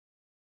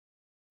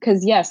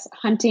yes,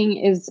 hunting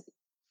is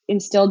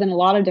instilled in a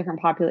lot of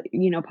different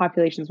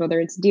populations, whether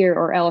it's deer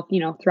or elk,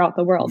 throughout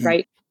the world,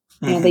 right?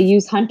 They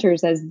use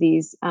hunters as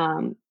these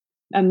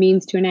a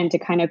means to an end to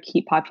kind of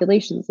keep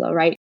populations low,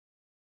 right?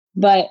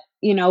 But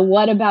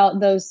what about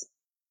those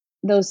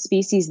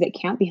species that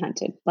can't be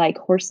hunted, like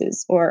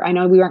horses? Or I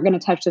know we weren't going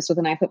to touch this with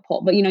a 9-foot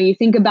pole, but you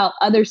think about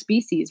other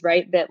species,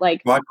 right? That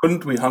like, why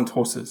couldn't we hunt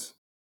horses?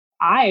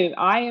 I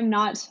am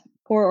not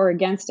for or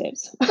against it.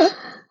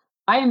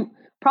 I am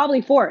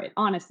probably for it,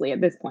 honestly,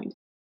 at this point.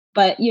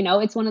 But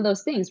it's one of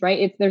those things,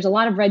 right? There's a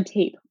lot of red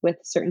tape with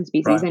certain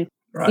species, and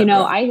Right.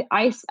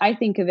 I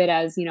think of it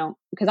as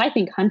because I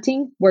think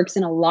hunting works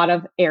in a lot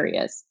of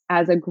areas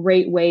as a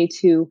great way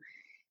to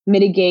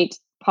mitigate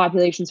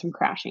populations from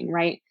crashing,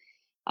 right?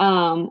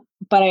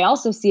 But I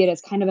also see it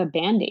as kind of a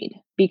band-aid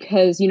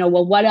because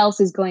what else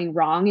is going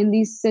wrong in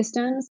these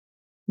systems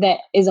that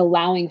is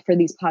allowing for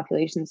these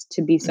populations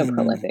to be so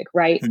prolific,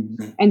 right?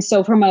 And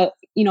so from a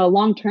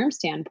long-term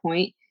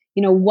standpoint,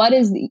 what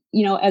is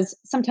as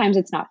sometimes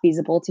it's not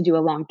feasible to do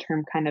a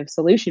long-term kind of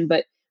solution,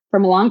 but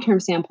from a long-term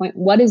standpoint,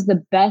 what is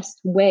the best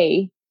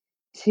way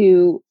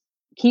to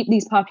keep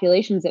these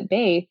populations at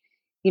bay?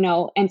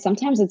 And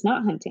sometimes it's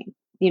not hunting.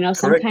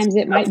 Sometimes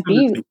it might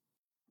be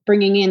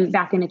bringing in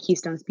back in a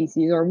keystone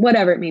species or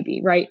whatever it may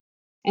be, right?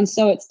 And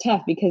so it's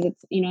tough because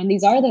it's and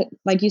these are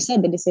like you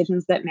said, the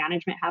decisions that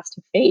management has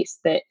to face,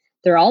 that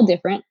they're all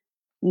different.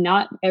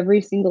 Not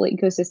every single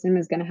ecosystem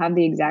is going to have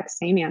the exact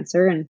same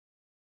answer, and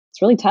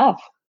it's really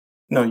tough.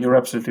 No, you're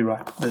absolutely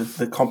right.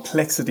 The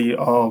complexity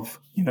of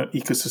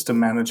ecosystem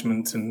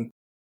management and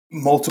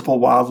multiple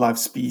wildlife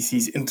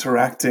species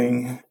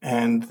interacting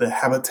and the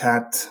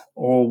habitat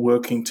all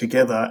working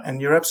together. And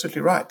you're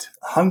absolutely right.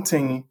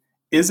 Hunting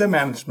is a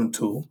management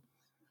tool,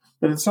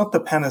 but it's not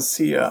the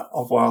panacea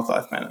of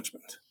wildlife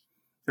management.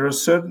 There are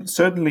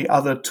certainly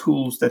other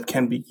tools that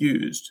can be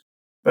used,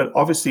 but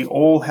obviously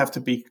all have to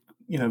be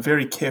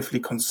very carefully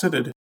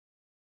considered,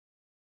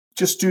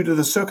 just due to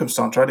the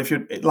circumstance, right? If you're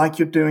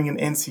doing in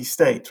NC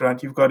State,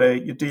 right?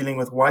 You're dealing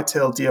with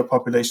white-tailed deer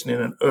population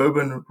in an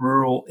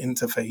urban-rural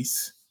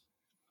interface.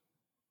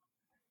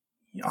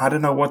 I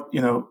don't know what,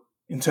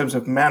 in terms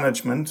of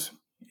management,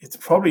 it's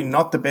probably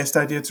not the best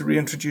idea to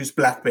reintroduce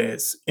black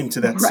bears into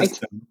that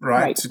system,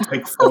 right? To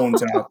take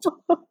fawns out,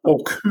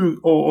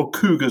 or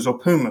cougars or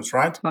pumas,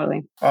 right?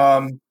 Totally.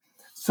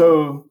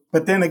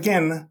 But then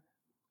again,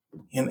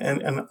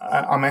 and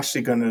I'm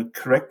actually going to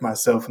correct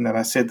myself in that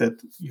I said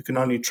that you can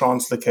only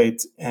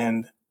translocate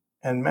and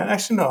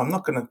actually, no, I'm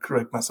not going to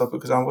correct myself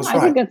because I was right. I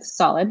think that's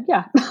solid.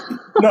 Yeah.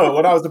 No,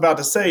 what I was about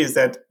to say is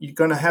that you're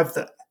going to have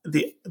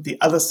the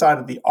other side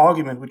of the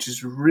argument, which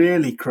is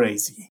really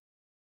crazy,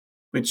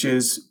 which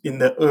is in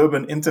the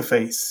urban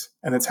interface.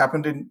 And it's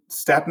happened in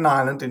Staten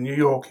Island in New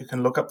York. You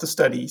can look up the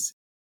studies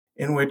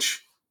in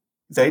which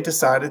they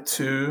decided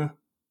to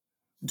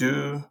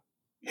do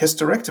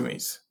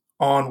hysterectomies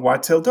on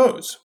white-tailed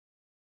does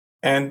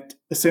and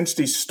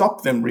essentially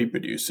stop them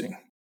reproducing.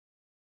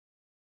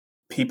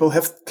 People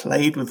have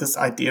played with this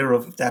idea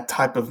of that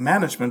type of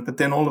management, but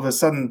then all of a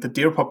sudden the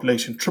deer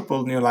population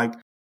tripled and you're like,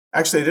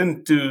 actually, they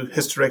didn't do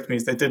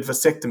hysterectomies, they did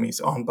vasectomies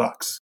on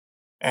bucks.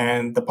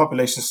 And the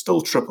population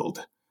still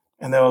tripled.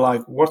 And they were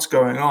like, what's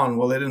going on?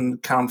 Well, they didn't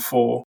account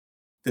for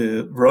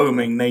the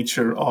roaming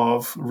nature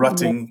of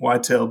rutting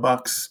white-tailed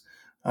bucks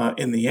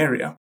in the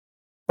area.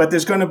 But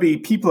there's going to be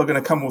people are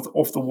going to come with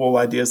off-the-wall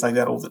ideas like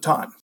that all the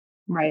time.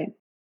 Right.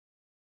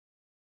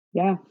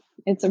 Yeah.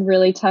 It's a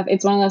really tough.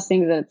 It's one of those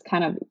things that it's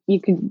kind of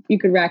you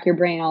could rack your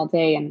brain all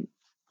day and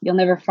you'll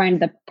never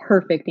find the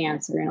perfect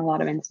answer in a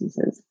lot of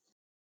instances.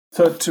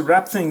 So to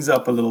wrap things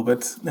up a little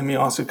bit, let me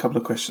ask you a couple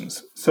of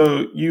questions.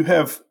 So you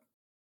have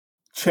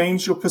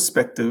changed your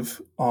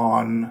perspective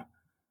on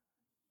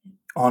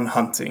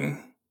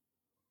hunting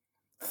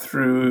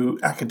through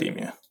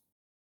academia,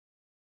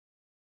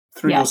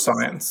 through your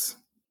science.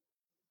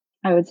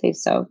 I would say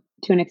so,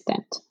 to an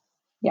extent.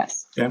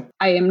 Yes. Yeah.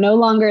 I am no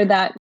longer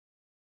that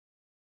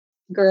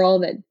girl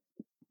that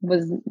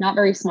was not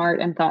very smart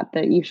and thought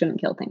that you shouldn't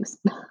kill things.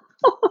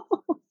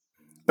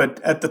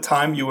 But at the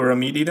time you were a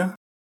meat eater?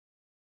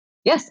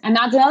 Yes, and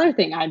that's another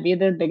thing. I'd be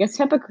the biggest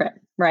hypocrite,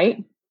 right?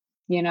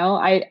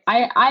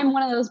 I'm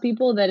one of those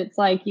people that it's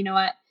like, you know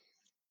what?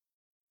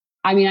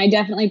 I mean, I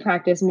definitely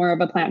practice more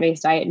of a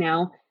plant-based diet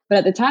now, but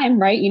at the time,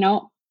 right,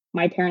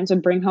 my parents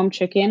would bring home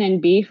chicken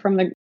and beef from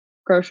the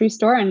grocery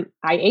store and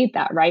I ate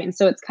that, right? And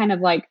so it's kind of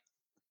like,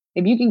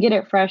 if you can get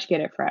it fresh, get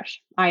it fresh.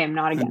 I am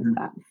not against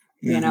that,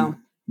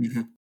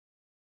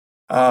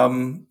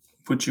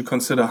 Would you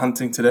consider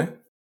hunting today?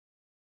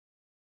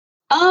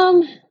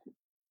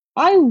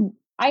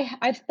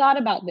 I've thought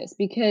about this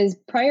because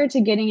prior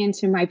to getting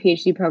into my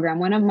PhD program,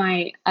 one of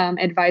my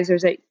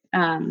advisors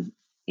in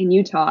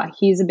Utah,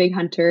 he's a big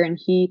hunter and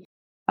he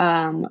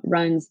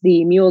runs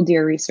the mule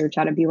deer research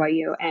out of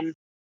BYU. And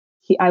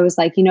I was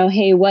like,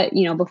 hey, what,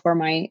 before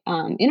my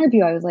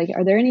interview, I was like,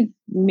 are there any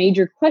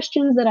major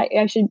questions that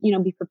I should,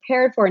 be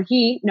prepared for? And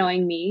he,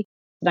 knowing me,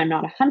 that I'm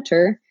not a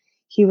hunter,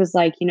 he was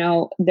like,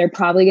 they're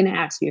probably going to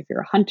ask you if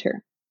you're a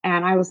hunter.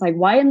 And I was like,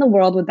 why in the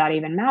world would that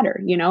even matter?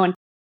 And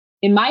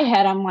in my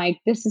head, I'm like,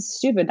 this is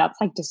stupid.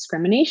 That's like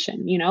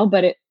discrimination,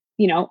 but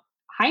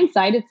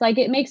hindsight, it's like,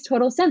 it makes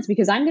total sense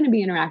because I'm going to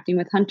be interacting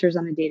with hunters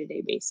on a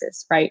day-to-day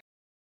basis, right?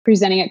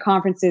 Presenting at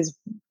conferences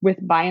with,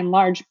 by and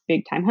large,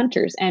 big time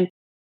hunters. And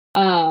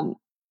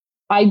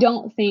I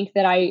don't think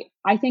that I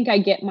think I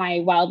get my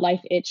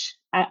wildlife itch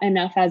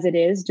enough as it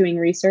is doing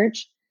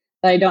research,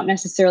 but I don't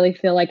necessarily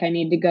feel like I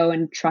need to go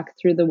and truck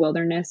through the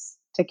wilderness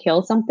to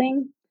kill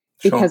something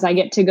because I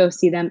get to go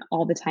see them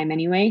all the time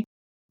anyway.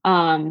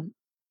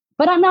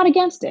 But I'm not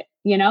against it,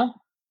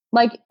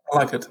 like I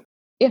like it.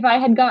 If I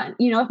had gotten,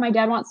 if my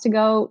dad wants to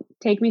go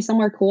take me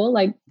somewhere cool,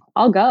 like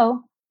I'll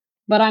go,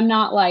 but I'm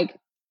not like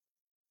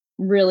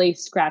really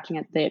scratching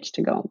at the itch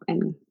to go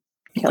and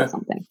kill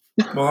something.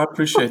 Well, I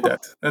appreciate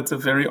that. That's a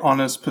very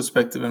honest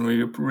perspective, and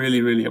we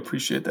really, really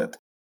appreciate that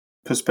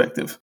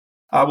perspective.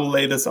 I will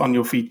lay this on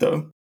your feet,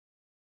 though.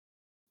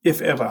 If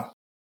ever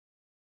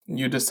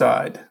you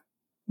decide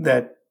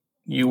that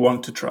you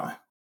want to try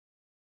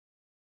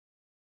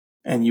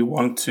and you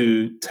want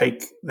to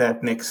take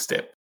that next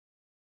step,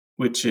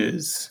 which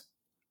is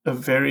a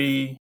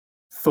very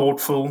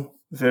thoughtful,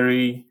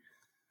 very,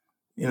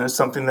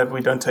 something that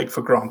we don't take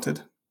for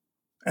granted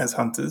as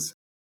hunters,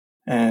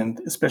 and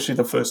especially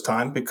the first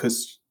time,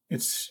 because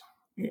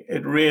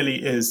it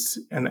really is,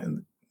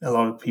 and a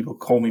lot of people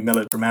call me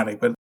melodramatic,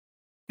 but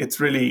it's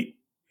really,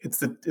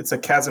 it's a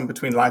chasm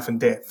between life and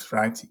death,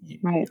 right?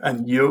 Right.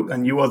 And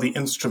you are the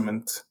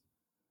instrument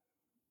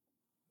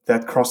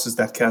that crosses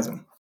that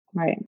chasm.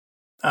 Right.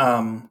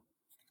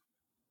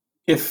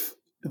 If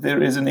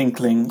there is an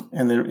inkling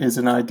and there is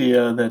an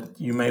idea that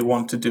you may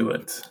want to do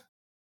it,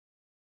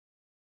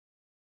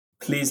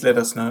 please let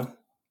us know,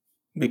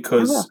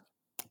 because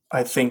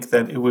I think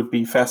that it would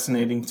be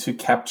fascinating to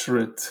capture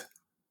it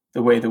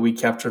the way that we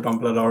captured on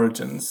Blood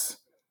Origins,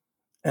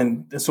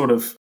 and sort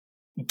of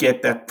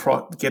get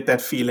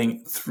that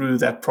feeling through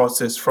that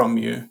process from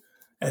you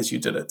as you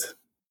did it.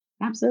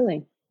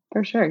 Absolutely.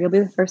 For sure. You'll be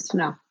the first to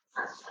know.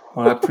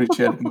 Well, I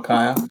appreciate it,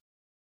 Mikiah.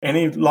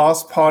 Any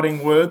last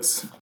parting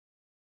words?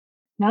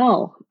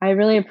 No, I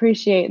really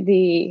appreciate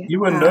the... You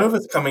were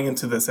nervous coming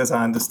into this, as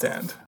I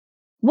understand.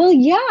 Well,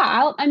 yeah.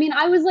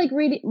 I was like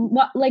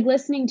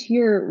listening to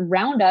your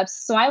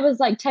roundups. So I was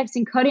like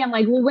texting Cody. I'm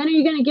like, well, when are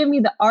you going to give me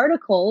the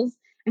articles?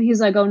 And he's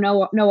like, oh,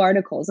 no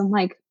articles. I'm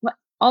like, what?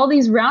 All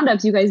these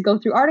roundups, you guys go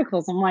through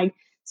articles. I'm like,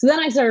 so then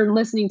I started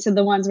listening to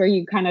the ones where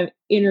you kind of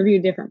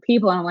interview different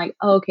people. And I'm like,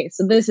 oh, okay,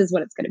 so this is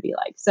what it's going to be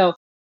like. So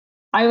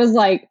I was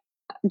like,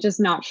 just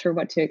not sure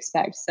what to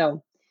expect.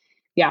 So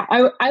yeah,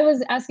 I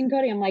was asking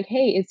Cody, I'm like,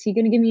 hey, is he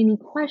going to give me any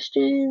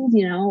questions?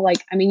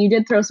 You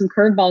did throw some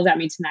curveballs at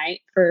me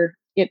tonight for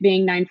it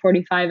being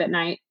 9:45 at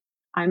night.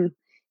 I'm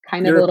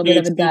kind of a little bit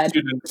of a dud.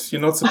 Student.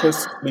 You're not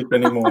supposed to sleep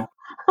anymore.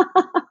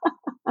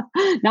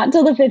 Not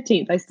until the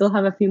 15th. I still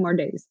have a few more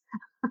days.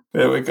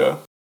 There we go.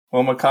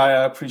 Well,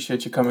 Mikiah, I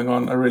appreciate you coming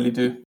on. I really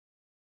do.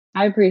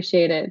 I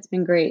appreciate it. It's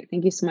been great.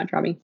 Thank you so much,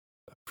 Robbie.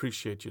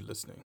 Appreciate you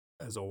listening,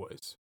 as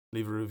always.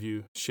 Leave a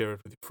review, share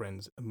it with your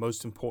friends, and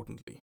most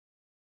importantly,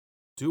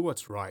 do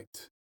what's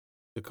right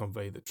to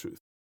convey the truth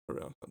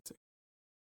around hunting.